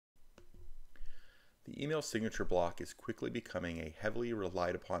The email signature block is quickly becoming a heavily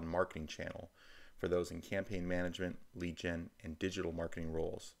relied upon marketing channel for those in campaign management, lead gen, and digital marketing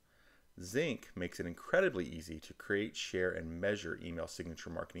roles. Xink makes it incredibly easy to create, share, and measure email signature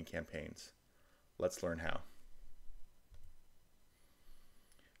marketing campaigns. Let's learn how.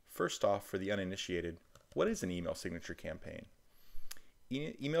 First off, for the uninitiated, what is an email signature campaign?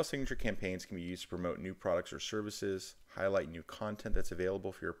 Email signature campaigns can be used to promote new products or services, highlight new content that's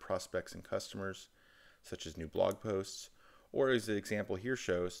available for your prospects and customers, such as new blog posts, or as the example here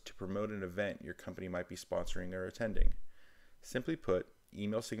shows, to promote an event your company might be sponsoring or attending. Simply put,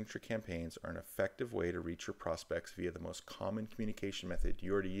 email signature campaigns are an effective way to reach your prospects via the most common communication method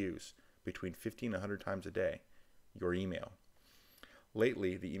you already use between 50 and 100 times a day, your email.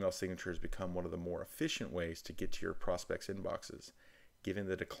 Lately, the email signature has become one of the more efficient ways to get to your prospects' inboxes, given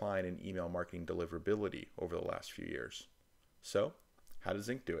the decline in email marketing deliverability over the last few years. So, how does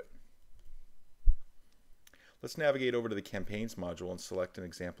Xink do it? Let's navigate over to the Campaigns module and select an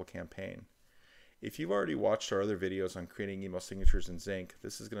example campaign. If you've already watched our other videos on creating email signatures in Xink,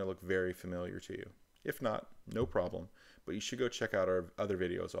 this is going to look very familiar to you. If not, no problem, but you should go check out our other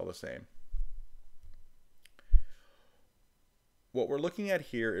videos all the same. What we're looking at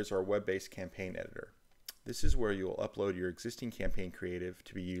here is our web-based campaign editor. This is where you'll upload your existing campaign creative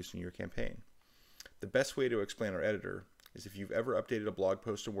to be used in your campaign. The best way to explain our editor is if you've ever updated a blog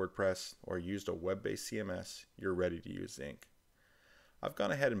post in WordPress or used a web-based CMS, you're ready to use Xink. I've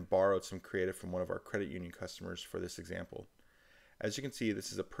gone ahead and borrowed some creative from one of our credit union customers for this example. As you can see,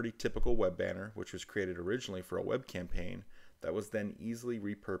 this is a pretty typical web banner, which was created originally for a web campaign that was then easily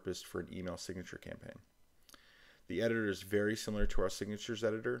repurposed for an email signature campaign. The editor is very similar to our signatures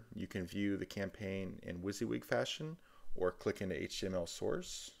editor. You can view the campaign in WYSIWYG fashion or click into HTML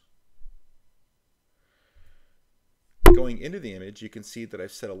source. Going into the image, you can see that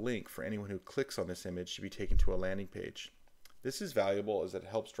I've set a link for anyone who clicks on this image to be taken to a landing page. This is valuable as it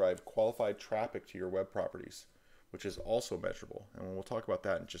helps drive qualified traffic to your web properties, which is also measurable, and we'll talk about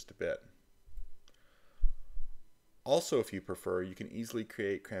that in just a bit. Also, if you prefer, you can easily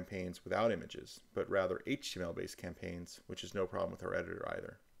create campaigns without images, but rather HTML-based campaigns, which is no problem with our editor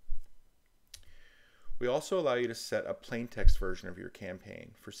either. We also allow you to set a plain text version of your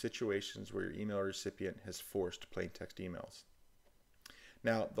campaign for situations where your email recipient has forced plain text emails.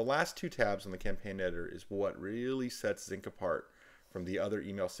 Now, the last two tabs on the campaign editor is what really sets Xink apart from the other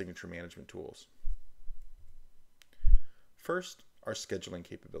email signature management tools. First, our scheduling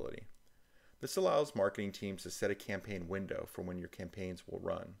capability. This allows marketing teams to set a campaign window for when your campaigns will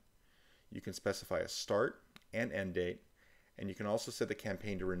run. You can specify a start and end date, and you can also set the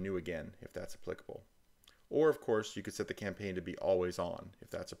campaign to renew again if that's applicable. Or, of course, you could set the campaign to be always on if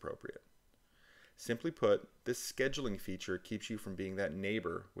that's appropriate. Simply put, this scheduling feature keeps you from being that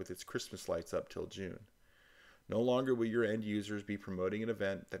neighbor with its Christmas lights up till June. No longer will your end users be promoting an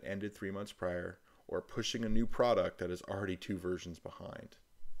event that ended 3 months prior or pushing a new product that is already 2 versions behind.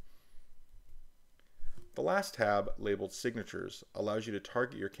 The last tab, labeled Signatures, allows you to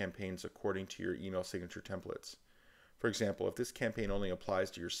target your campaigns according to your email signature templates. For example, if this campaign only applies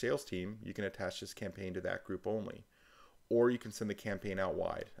to your sales team, you can attach this campaign to that group only. Or you can send the campaign out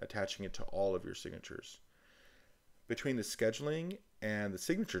wide, attaching it to all of your signatures. Between the scheduling and the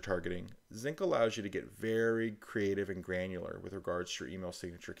signature targeting, Xink allows you to get very creative and granular with regards to your email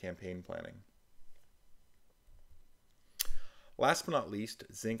signature campaign planning. Last but not least,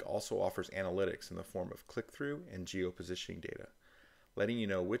 Xink also offers analytics in the form of click-through and geo-positioning data, letting you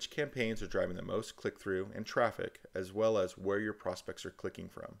know which campaigns are driving the most click-through and traffic, as well as where your prospects are clicking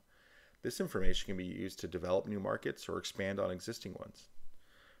from. This information can be used to develop new markets or expand on existing ones.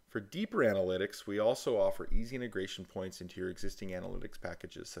 For deeper analytics, we also offer easy integration points into your existing analytics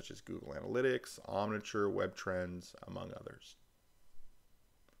packages such as Google Analytics, Omniture, Web Trends, among others.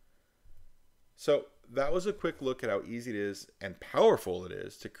 So that was a quick look at how easy it is and powerful it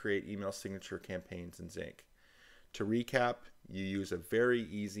is to create email signature campaigns in Xink. To recap, you use a very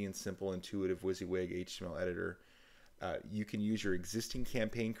easy and simple intuitive WYSIWYG HTML editor. You can use your existing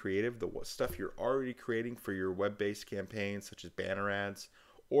campaign creative, the stuff you're already creating for your web-based campaigns such as banner ads,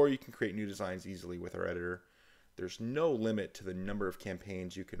 or you can create new designs easily with our editor. There's no limit to the number of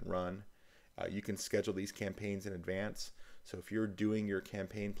campaigns you can run. You can schedule these campaigns in advance. So if you're doing your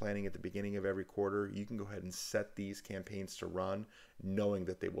campaign planning at the beginning of every quarter, you can go ahead and set these campaigns to run, knowing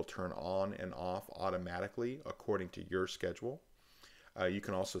that they will turn on and off automatically according to your schedule. You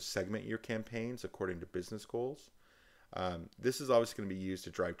can also segment your campaigns according to business goals. This is obviously going to be used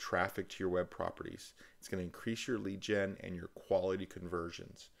to drive traffic to your web properties. It's going to increase your lead gen and your quality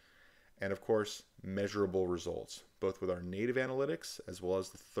conversions. and of course, measurable results, both with our native analytics as well as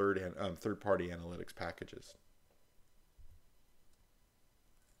the third-party analytics packages.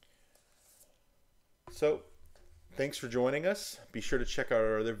 So, thanks for joining us. Be sure to check out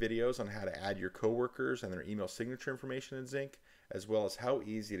our other videos on how to add your coworkers and their email signature information in Xink, as well as how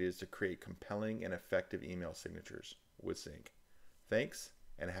easy it is to create compelling and effective email signatures with Xink. Thanks,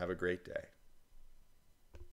 and have a great day.